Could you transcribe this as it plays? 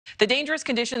The dangerous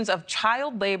conditions of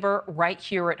child labor right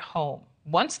here at home.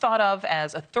 Once thought of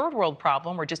as a third world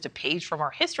problem or just a page from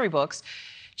our history books,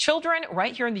 children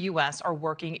right here in the U.S. are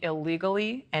working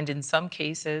illegally and in some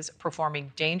cases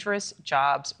performing dangerous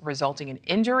jobs resulting in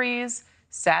injuries,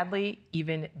 sadly,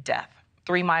 even death.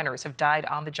 3 minors have died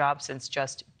on the job since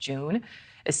just June.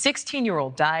 A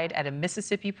 16-year-old died at a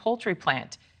Mississippi poultry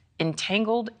plant,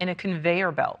 entangled in a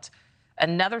conveyor belt.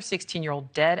 Another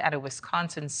 16-year-old dead at a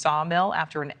Wisconsin sawmill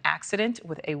after an accident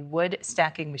with a wood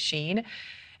stacking machine.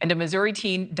 And a Missouri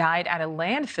teen died at a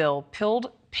landfill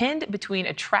pinned between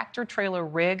a tractor-trailer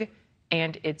rig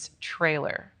and its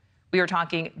trailer. We are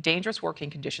talking dangerous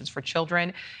working conditions for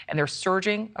children, and they're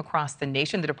surging across the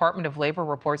nation. The Department of Labor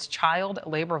reports child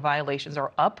labor violations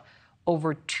are up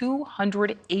over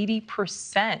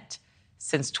 280%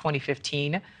 since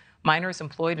 2015. Minors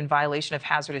employed in violation of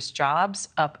hazardous jobs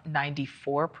up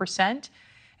 94%.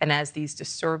 And as these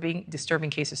disturbing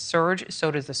cases surge,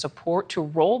 so does the support to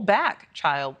roll back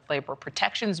child labor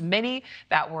protections, many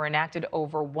that were enacted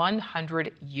over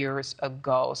 100 years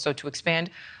ago. So to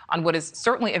expand on what is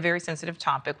certainly a very sensitive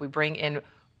topic, we bring in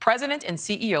President and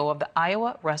CEO of the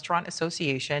Iowa Restaurant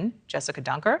Association, Jessica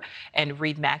Dunker, and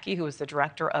Reed Mackey, who is the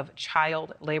Director of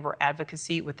Child Labor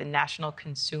Advocacy with the National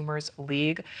Consumers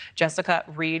League. Jessica,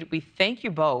 Reed, we thank you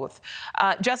both.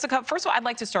 Jessica, first of all, I'd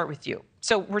like to start with you.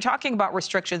 So we're talking about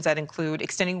restrictions that include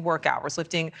extending work hours,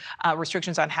 lifting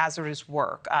restrictions on hazardous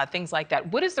work, things like that.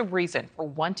 What is the reason for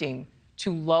wanting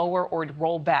to lower or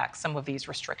roll back some of these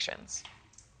restrictions?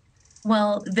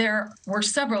 Well, there were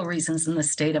several reasons in the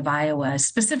state of Iowa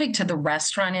specific to the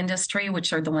restaurant industry,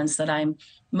 which are the ones that I'm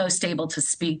most able to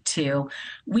speak to.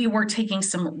 We were taking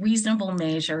some reasonable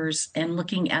measures and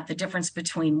looking at the difference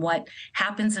between what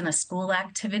happens in a school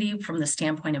activity from the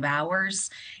standpoint of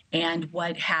hours and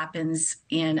what happens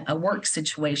in a work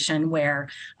situation where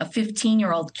a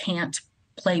 15-year-old can't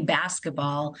play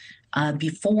basketball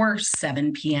before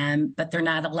 7 p.m., but they're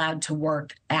not allowed to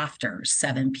work after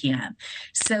 7 p.m.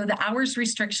 So the hours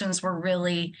restrictions were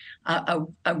really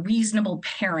a reasonable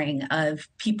pairing of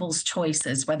people's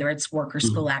choices, whether it's work or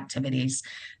school activities.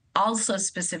 Also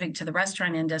specific to the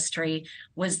restaurant industry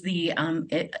was the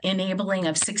enabling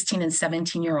of 16 and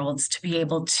 17-year-olds to be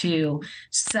able to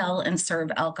sell and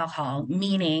serve alcohol,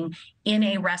 meaning in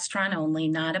a restaurant only,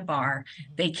 not a bar.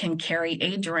 They can carry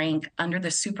a drink under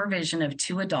the supervision of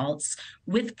 2 adults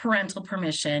with parental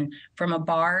permission from a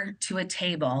bar to a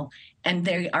table, and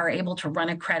they are able to run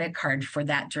a credit card for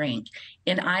that drink.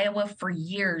 In Iowa, for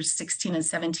years, 16 and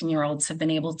 17-year-olds have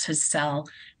been able to sell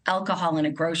alcohol in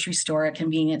a grocery store, a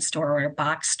convenience store, or a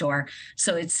box store.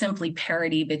 So it's simply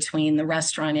parity between the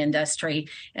restaurant industry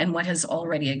and what has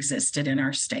already existed in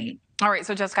our state. All right,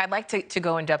 so Jessica, I'd like to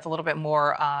go in depth a little bit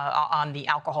more on the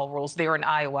alcohol rules there in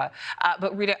Iowa.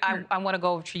 But Rita, I want to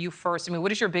go to you first. I mean,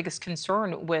 what is your biggest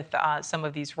concern with some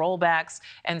of these rollbacks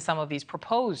and some of these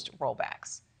proposed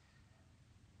rollbacks?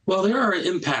 Well, there are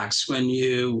impacts when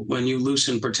you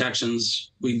loosen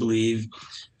protections, we believe,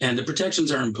 and the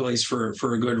protections are in place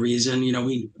for a good reason. You know,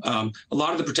 a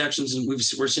lot of the protections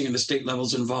we're seeing in the state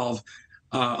levels involve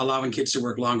allowing kids to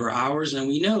work longer hours, and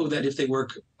we know that if they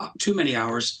work too many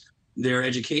hours, their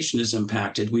education is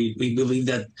impacted. We believe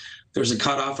that there's a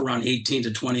cutoff around 18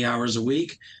 to 20 hours a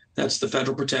week. That's the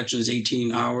federal protection is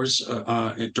 18 hours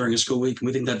during a school week. And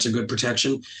we think that's a good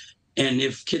protection. And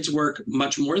if kids work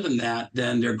much more than that,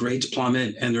 then their grades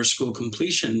plummet and their school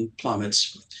completion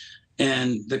plummets.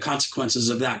 And the consequences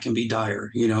of that can be dire.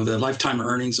 You know, the lifetime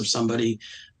earnings of somebody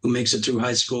who makes it through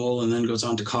high school and then goes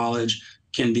on to college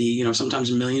can be, you know,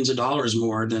 sometimes millions of dollars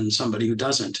more than somebody who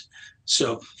doesn't.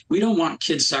 So we don't want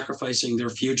kids sacrificing their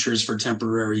futures for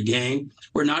temporary gain.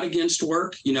 We're not against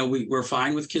work. You know, we're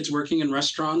fine with kids working in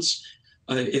restaurants.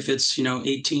 If it's, you know,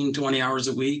 18, 20 hours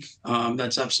a week,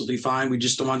 that's absolutely fine. We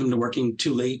just don't want them to working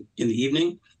too late in the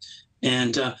evening.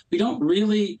 And we don't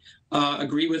really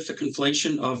agree with the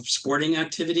conflation of sporting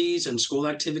activities and school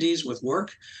activities with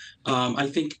work. I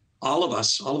think all of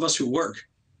us who work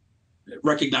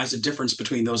recognize the difference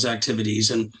between those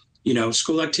activities. And you know,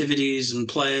 school activities and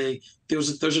play,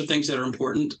 those are things that are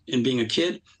important in being a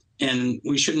kid, and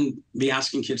we shouldn't be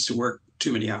asking kids to work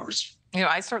too many hours. You know,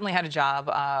 I certainly had a job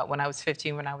when I was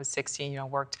 15, when I was 16, you know,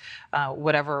 worked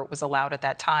whatever was allowed at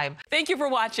that time. Thank you for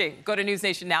watching. Go to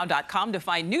newsnationnow.com to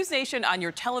find NewsNation on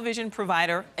your television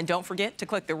provider. And don't forget to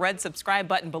click the red subscribe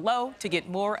button below to get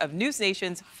more of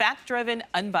NewsNation's fact-driven,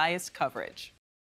 unbiased coverage.